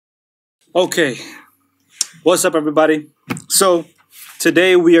Okay, what's up, everybody? So,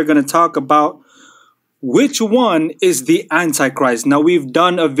 today we are going to talk about which one is the Antichrist. Now, we've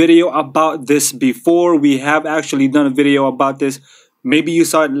done a video about this before. We have actually done a video about this. Maybe you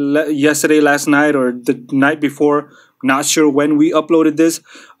saw it yesterday, last night, or the night before. Not sure when we uploaded this.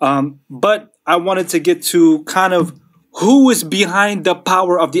 But I wanted to get to kind of who is behind the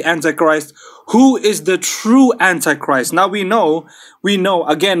power of the Antichrist. Who is the true Antichrist? Now, we know,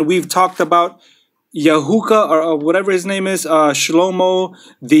 again, we've talked about Yahuka or whatever his name is, Shlomo,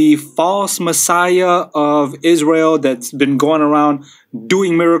 the false messiah of Israel that's been going around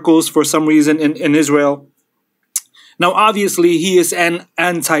doing miracles for some reason in Israel. Now, obviously, he is an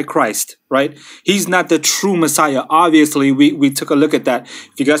antichrist, right? He's not the true Messiah. Obviously, we took a look at that.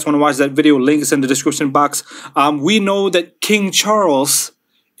 If you guys want to watch that video, link is in the description box. We know that King Charles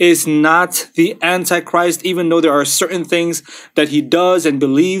is not the Antichrist, even though there are certain things that he does and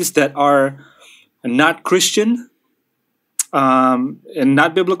believes that are not Christian and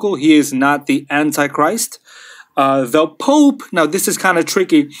not biblical. He is not the Antichrist. The Pope, now this is kind of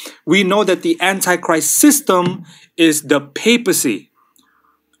tricky. We know that the Antichrist system is the papacy.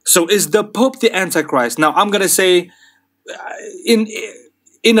 So is the Pope the Antichrist? Now I'm gonna say, in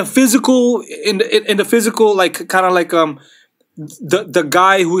the physical, like kind of like the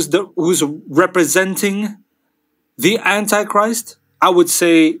guy who's representing the Antichrist, I would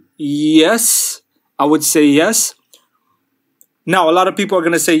say yes. I would say yes. Now a lot of people are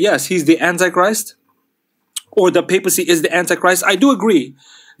gonna say yes, he's the Antichrist, or the papacy is the Antichrist. I do agree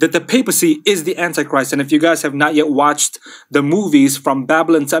that the papacy is the Antichrist. And if you guys have not yet watched the movies From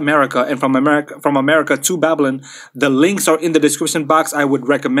Babylon to America and From America to Babylon, the links are in the description box. I would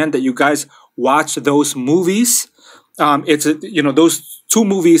recommend that you guys watch those movies. Those two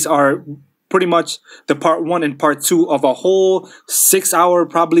movies are pretty much the part 1 and part 2 of a whole 6-hour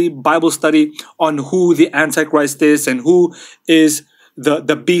probably Bible study on who the Antichrist is and who is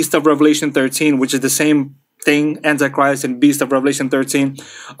the beast of Revelation 13, which is the same thing, Antichrist and beast of Revelation 13.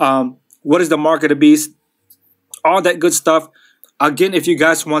 What is the mark of the beast? All that good stuff. Again, if you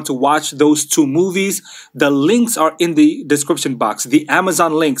guys want to watch those two movies, the links are in the description box. The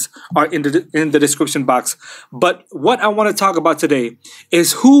Amazon links are in the description box. But what I want to talk about today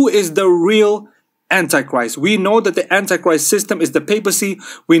is who is the real Antichrist. We know that the Antichrist system is the papacy.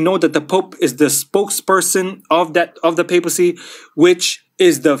 We know that the Pope is the spokesperson of the papacy, which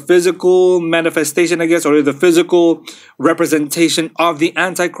is the physical manifestation, I guess, or the physical representation of the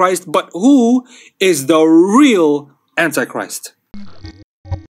Antichrist. But who is the real Antichrist?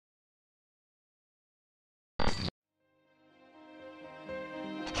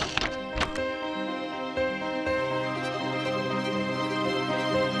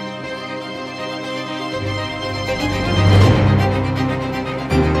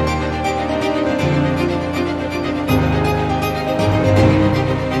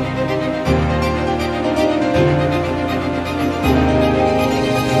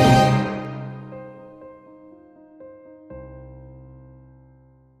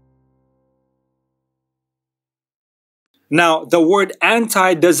 Now, the word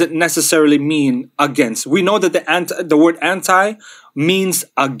anti doesn't necessarily mean against. We know that the word anti means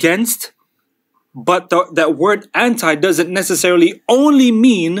against, but that word anti doesn't necessarily only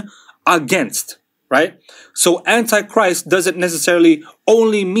mean against, right? So antichrist doesn't necessarily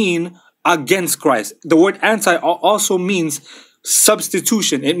only mean against Christ. The word anti also means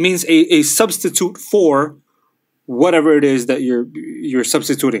substitution. It means a substitute for whatever it is that you're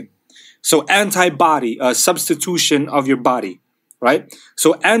substituting. So antibody, a substitution of your body, right?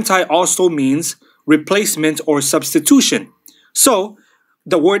 So anti also means replacement or substitution. So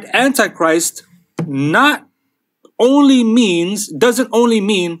the word Antichrist doesn't only mean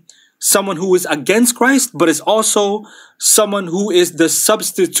someone who is against Christ, but it's also someone who is the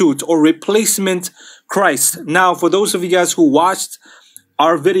substitute or replacement Christ. Now, for those of you guys who watched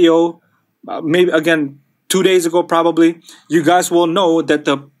our video, maybe again 2 days ago, probably, you guys will know that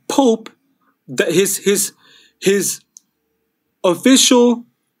the Pope, his official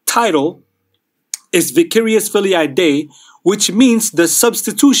title is Vicarious Filii Dei, which means the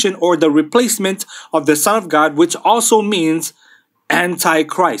substitution or the replacement of the Son of God, which also means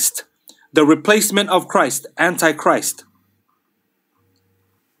Antichrist. The replacement of Christ, Antichrist.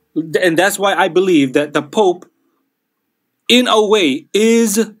 And that's why I believe that the Pope, in a way,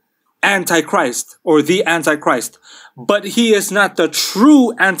 is Antichrist or the Antichrist, but he is not the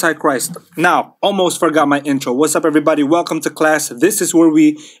true Antichrist. Now, almost forgot my intro. What's up, everybody? Welcome to class. This is where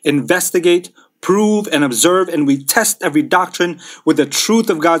we investigate, prove and observe, and we test every doctrine with the truth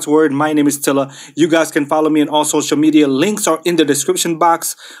of God's word. My name is Tila. You guys can follow me on all social media. Links are in the description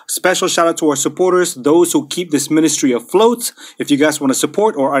box. Special shout out to our supporters, those who keep this ministry afloat. If you guys want to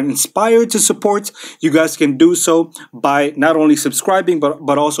support or are inspired to support, you guys can do so by not only subscribing,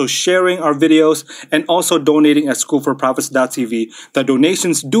 but also sharing our videos and also donating at schoolforprophets.tv. The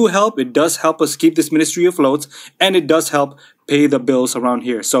donations do help. It does help us keep this ministry afloat, and it does help pay the bills around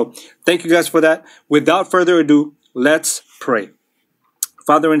here. So thank you guys for that. Without further ado, let's pray.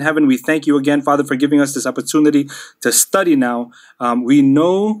 Father in heaven, we thank you again, Father, for giving us this opportunity to study now. We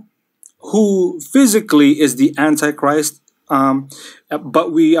know who physically is the Antichrist,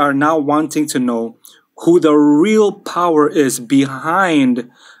 but we are now wanting to know who the real power is behind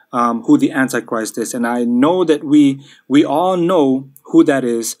who the Antichrist is. And I know that we all know who that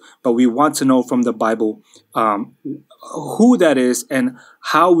is, but we want to know from the Bible who that is and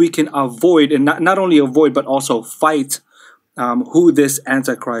how we can avoid, and not only avoid, but also fight who this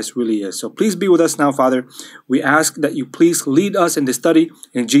Antichrist really is. So please be with us now, Father. We ask that you please lead us in this study.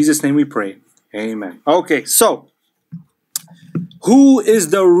 In Jesus' name we pray. Amen. Okay, so who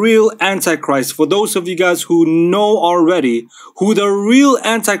is the real Antichrist? For those of you guys who know already who the real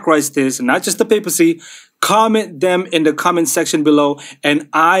Antichrist is, not just the papacy, comment them in the comment section below, and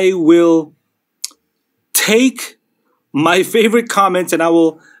I will take my favorite comments and I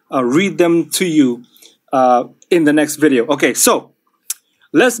will read them to you in the next video. Okay, so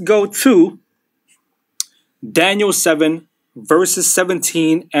let's go to Daniel 7, verses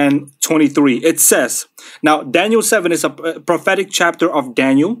 17 and 23. It says, now Daniel 7 is a prophetic chapter of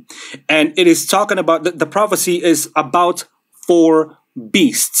Daniel, and it is talking about, the prophecy is about 4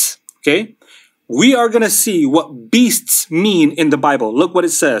 beasts. Okay, we are going to see what beasts mean in the Bible. Look what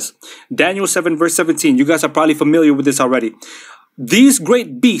it says. Daniel 7 verse 17. You guys are probably familiar with this already. These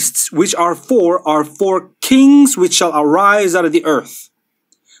great beasts, which are 4 kings which shall arise out of the earth.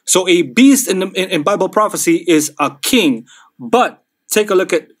 So a beast in Bible prophecy is a king. But take a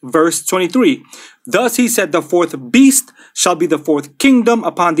look at verse 23. Thus he said, the 4th beast shall be the 4th kingdom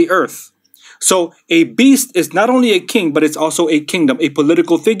upon the earth. So a beast is not only a king, but it's also a kingdom, a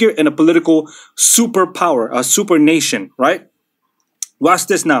political figure and a political superpower, a super nation, right? Watch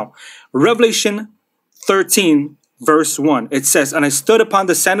this now. Revelation 13, verse 1. It says, and I stood upon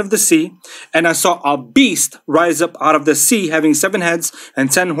the sand of the sea, and I saw a beast rise up out of the sea, having 7 heads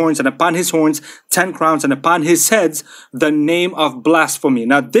and 10 horns, and upon his horns 10 crowns, and upon his heads the name of blasphemy.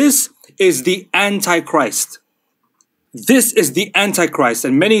 Now this is the Antichrist. This is the Antichrist,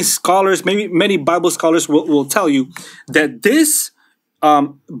 and many scholars, many Bible scholars will tell you that this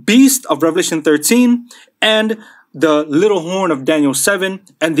beast of Revelation 13 and the little horn of Daniel 7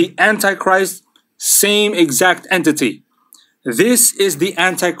 and the Antichrist, same exact entity. This is the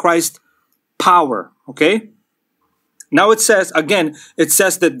Antichrist power, okay? Now it says, again, it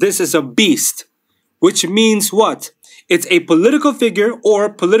says that this is a beast, which means what? It's a political figure or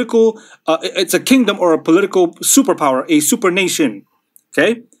political, it's a kingdom or a political superpower, a super nation.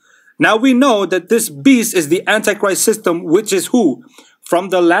 Okay. Now we know that this beast is the Antichrist system, which is who? From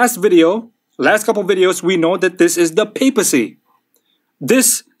the last couple videos, we know that this is the papacy.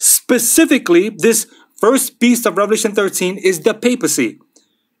 This specifically, this first beast of Revelation 13 is the papacy.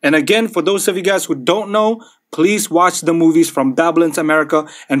 And again, for those of you guys who don't know, please watch the movies From Babylon to America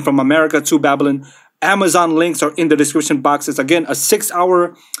and From America to Babylon. Amazon links are in the description box. It's again a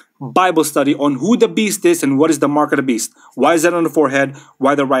 6-hour Bible study on who the beast is and what is the mark of the beast. Why is that on the forehead?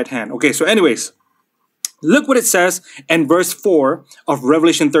 Why the right hand? Okay, so anyways, look what it says in verse 4 of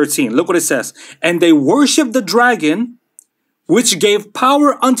Revelation 13. Look what it says. And they worship the dragon, which gave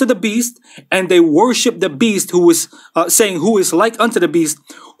power unto the beast, and they worship the beast who is saying, who is like unto the beast,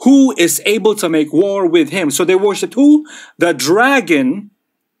 who is able to make war with him. So they worshiped who? The dragon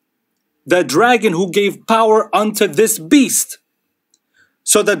who gave power unto this beast.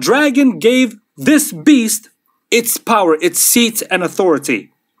 So the dragon gave this beast its power, its seat and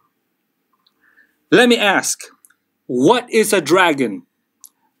authority. Let me ask, what is a dragon?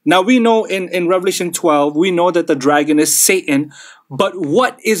 Now we know in Revelation 12, we know that the dragon is Satan, but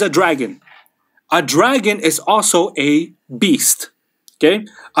what is a dragon? A dragon is also a beast, okay?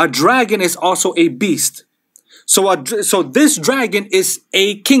 A dragon is also a beast. So this dragon is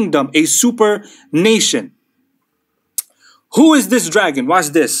a kingdom, a super nation. Who is this dragon? Watch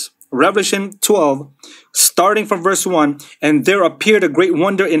this. Revelation 12, starting from verse 1. And there appeared a great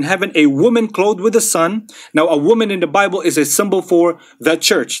wonder in heaven, a woman clothed with the sun. Now, a woman in the Bible is a symbol for the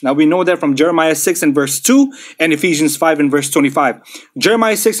church. Now, we know that from Jeremiah 6 and verse 2 and Ephesians 5 and verse 25.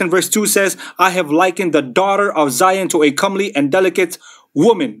 Jeremiah 6 and verse 2 says, I have likened the daughter of Zion to a comely and delicate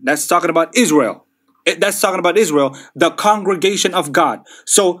woman. That's talking about Israel. That's talking about Israel, the congregation of God.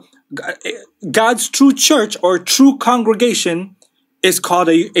 So God's true church or true congregation is called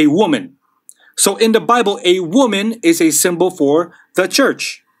a woman. So in the Bible, a woman is a symbol for the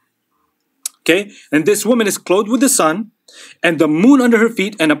church. Okay, and this woman is clothed with the sun and the moon under her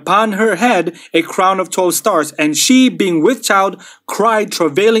feet, and upon her head a crown of 12 stars. And she, being with child, cried,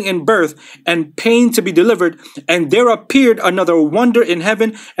 travailing in birth, and pain to be delivered. And there appeared another wonder in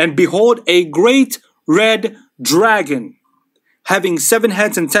heaven, and behold, a great red dragon, having 7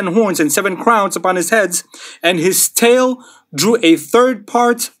 heads and 10 horns and 7 crowns upon his heads, and his tail drew a third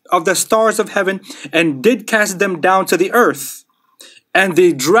part of the stars of heaven, and did cast them down to the earth. And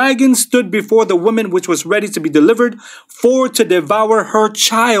the dragon stood before the woman which was ready to be delivered, for to devour her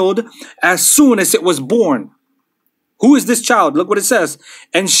child as soon as it was born. Who is this child? Look what it says.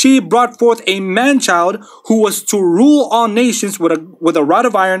 And she brought forth a man-child who was to rule all nations with a rod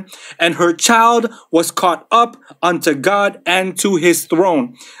of iron, and her child was caught up unto God and to his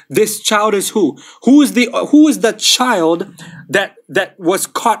throne. This child is who? Who is the child that was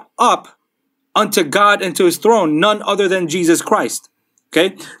caught up unto God and to his throne? None other than Jesus Christ.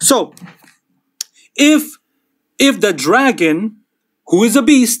 Okay, so if the dragon, who is a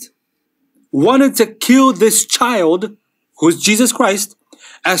beast, wanted to kill this child, who is Jesus Christ,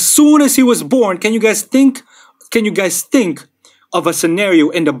 as soon as he was born, can you guys think of a scenario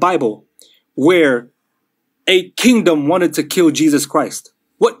in the Bible where a kingdom wanted to kill Jesus Christ?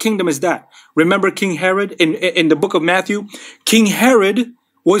 What kingdom is that? Remember King Herod in the book of Matthew? King Herod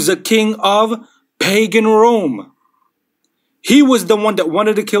was the king of pagan Rome. He was the one that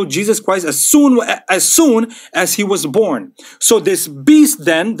wanted to kill Jesus Christ as soon as he was born. So this beast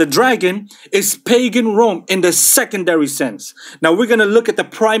then, the dragon, is pagan Rome in the secondary sense. Now we're going to look at the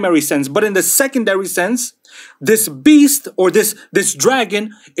primary sense, but in the secondary sense, this beast or this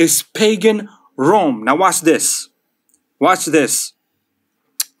dragon is pagan Rome. Now watch this. Watch this.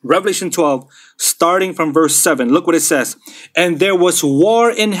 Revelation 12, starting from verse 7. Look what it says. And there was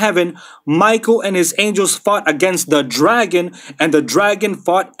war in heaven. Michael and his angels fought against the dragon, and the dragon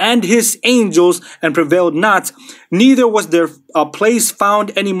fought and his angels and prevailed not. Neither was there a place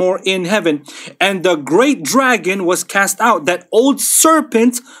found any more in heaven. And the great dragon was cast out, that old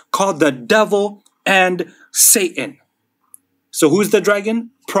serpent called the devil and Satan. So who's the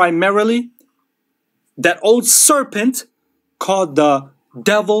dragon? Primarily, that old serpent called the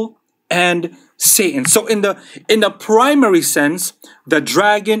devil and Satan. So in the primary sense, the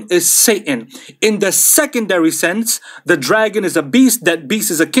dragon is Satan. In the secondary sense, the dragon is a beast. That beast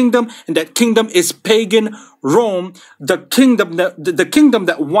is a kingdom, and that kingdom is pagan Rome, the kingdom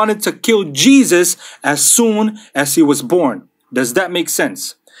that wanted to kill Jesus as soon as he was born. Does that make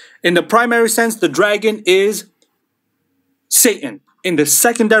sense? In the primary sense, the dragon is Satan. In the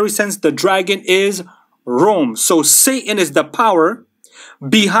secondary sense, the dragon is Rome. So Satan is the power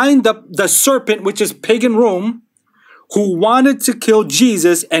behind the serpent, which is pagan Rome, who wanted to kill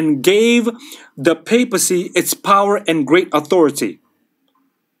Jesus and gave the papacy its power and great authority.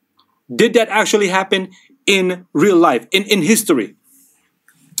 Did that actually happen in real life, in history?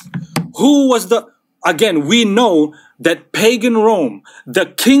 Who was again, we know that pagan Rome, the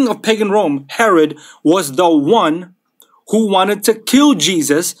king of pagan Rome, Herod, was the one who wanted to kill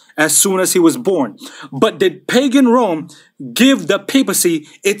Jesus as soon as he was born. But did pagan Rome give the papacy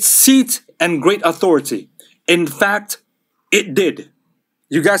its seat and great authority? In fact, it did.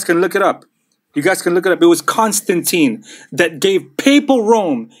 You guys can look it up. You guys can look it up. It was Constantine that gave papal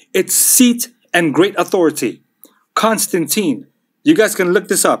Rome its seat and great authority. Constantine. You guys can look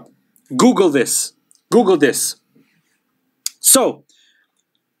this up. Google this. Google this. So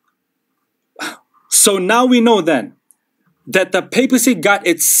now we know then that the papacy got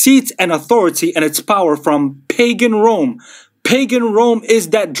its seat and authority and its power from pagan Rome. Pagan Rome is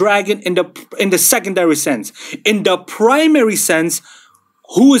that dragon in the secondary sense. In the primary sense,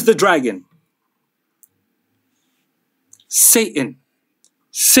 who is the dragon? Satan.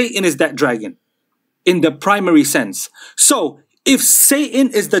 Satan is that dragon in the primary sense. So if Satan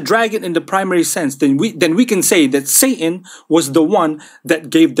is the dragon in the primary sense, then we can say that Satan was the one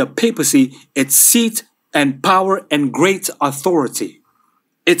that gave the papacy its seat and power and great authority.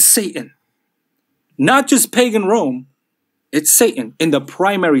 It's Satan. Not just pagan Rome. It's Satan in the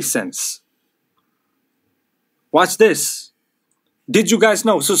primary sense. Watch this. Did you guys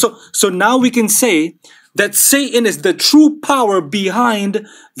know? So now we can say that Satan is the true power behind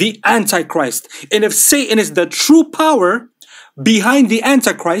the Antichrist. And if Satan is the true power behind the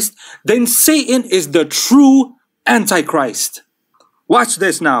Antichrist, then Satan is the true Antichrist. Watch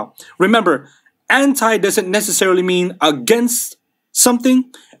this now. Remember, anti doesn't necessarily mean against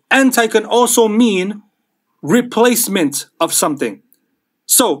something, anti can also mean replacement of something.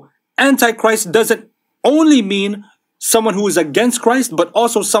 So Antichrist doesn't only mean someone who is against Christ, but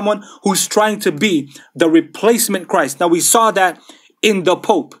also someone who's trying to be the replacement Christ. Now we saw that in the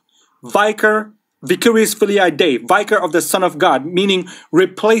Pope, Vicarius Filii Dei, Vicar of the Son of God, meaning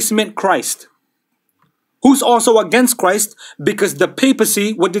replacement Christ, who's also against Christ because the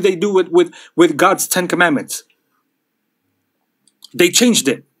papacy, what did they do with God's 10 Commandments? They changed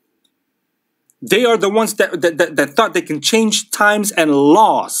it. They are the ones that thought they can change times and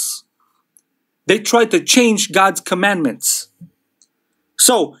laws. They tried to change God's commandments.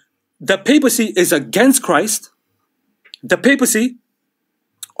 So the papacy is against Christ. The papacy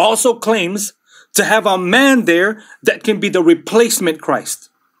also claims to have a man there that can be the replacement Christ.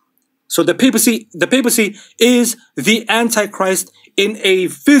 So the papacy is the Antichrist in a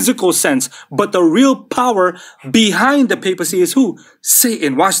physical sense, but the real power behind the papacy is who?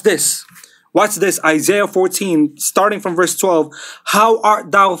 Satan. Watch this. Watch this, Isaiah 14, starting from verse 12. How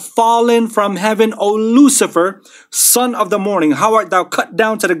art thou fallen from heaven, O Lucifer, son of the morning? How art thou cut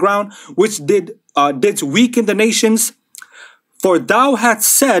down to the ground, which didst weaken the nations? For thou hast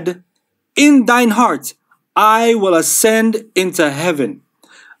said in thine heart, I will ascend into heaven.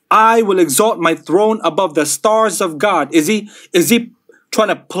 I will exalt my throne above the stars of God. Is he trying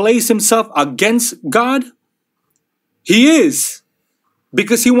to place himself against God? He is.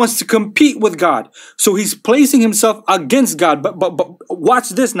 Because he wants to compete with God. So he's placing himself against God. But watch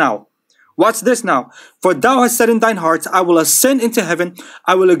this now. Watch this now. For thou hast said in thine heart, I will ascend into heaven.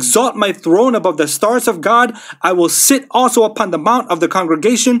 I will exalt my throne above the stars of God. I will sit also upon the mount of the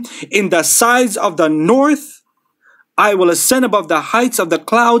congregation in the sides of the north. I will ascend above the heights of the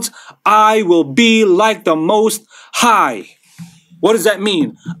clouds. I will be like the Most High. What does that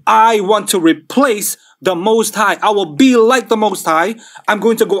mean? I want to replace the Most High. I will be like the Most High. I'm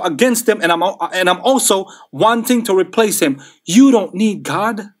going to go against him, and I'm also wanting to replace him. You don't need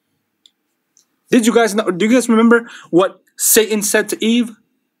God. Did you guys know? Do you guys remember what Satan said to Eve?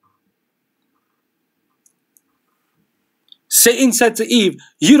 Satan said to Eve,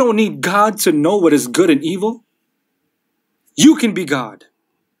 you don't need God to know what is good and evil. You can be God.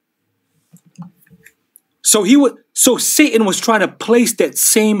 So Satan was trying to place that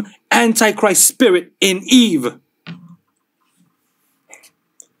same Antichrist spirit in Eve.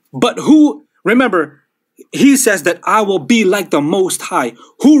 But who, remember, he says that I will be like the Most High.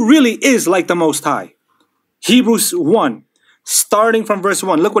 Who really is like the Most High? Hebrews 1, starting from verse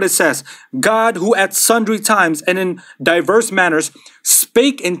 1. Look what it says. God, who at sundry times and in diverse manners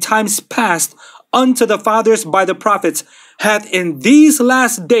spake in times past unto the fathers by the prophets, hath in these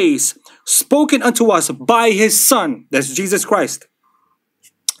last days spoken unto us by his Son, that's Jesus Christ,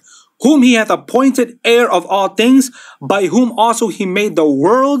 whom he hath appointed heir of all things, by whom also he made the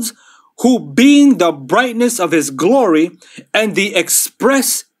worlds, who being the brightness of his glory and the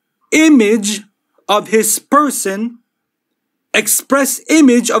express image of his person, express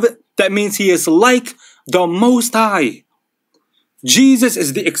image of it, that means he is like the Most High. Jesus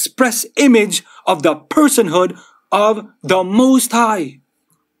is the express image of the personhood of the Most High.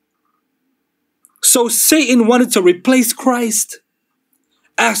 So Satan wanted to replace Christ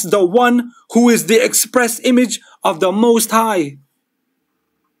as the one who is the express image of the Most High.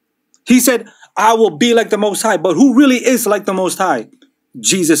 He said, I will be like the Most High. But who really is like the Most High?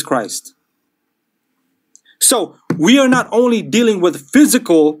 Jesus Christ. So we are not only dealing with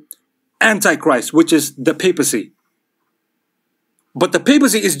physical Antichrist, which is the papacy. But the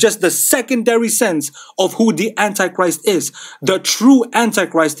papacy is just the secondary sense of who the Antichrist is. The true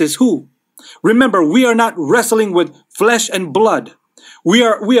Antichrist is who? Remember, we are not wrestling with flesh and blood. We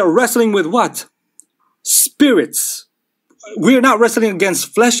are wrestling with what? Spirits. We are not wrestling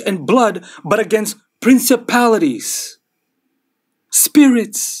against flesh and blood, but against principalities,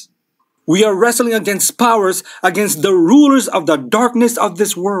 spirits. We are wrestling against powers, against the rulers of the darkness of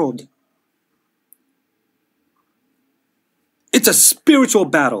this world. It's a spiritual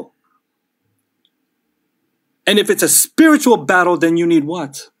battle. And if it's a spiritual battle, then you need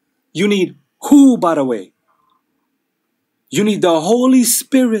what? You need who, by the way? You need the Holy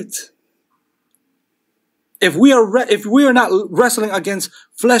Spirit. If we are not wrestling against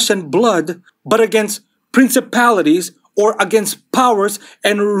flesh and blood, but against principalities or against powers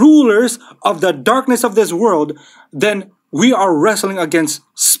and rulers of the darkness of this world, then we are wrestling against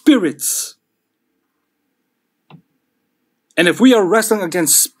spirits. And if we are wrestling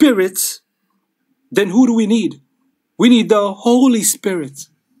against spirits, then who do we need? We need the Holy Spirit.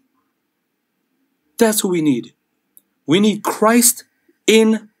 That's who we need. We need Christ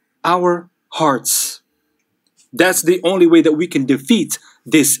in our hearts. That's the only way that we can defeat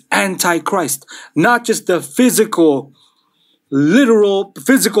this Antichrist. Not just the physical, literal,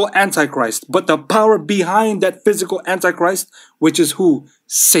 physical Antichrist, but the power behind that physical Antichrist, which is who?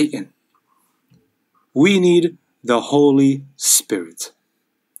 Satan. We need the Holy Spirit.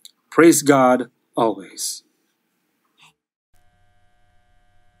 Praise God always.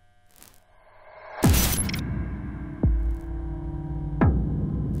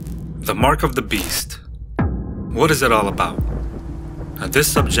 The mark of the beast. What is it all about? Now, this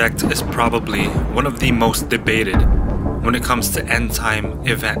subject is probably one of the most debated when it comes to end-time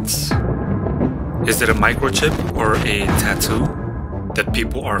events. Is it a microchip or a tattoo that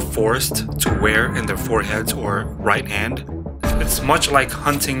people are forced to wear in their foreheads or right hand? It's much like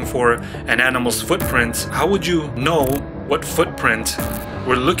hunting for an animal's footprint. How would you know what footprint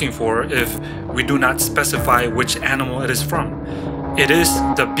we're looking for if we do not specify which animal it is from? It is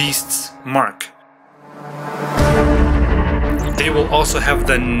the beast's mark. They will also have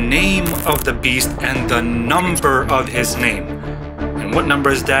the name of the beast and the number of his name. And what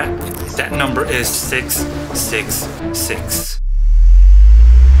number is that? That number is 666.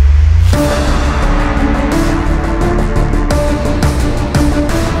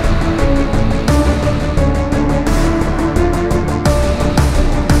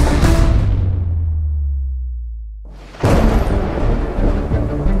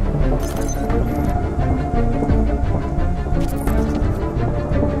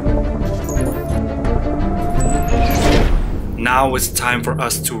 Now it's time for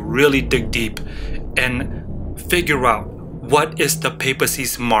us to really dig deep and figure out what is the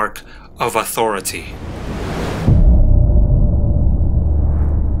papacy's mark of authority.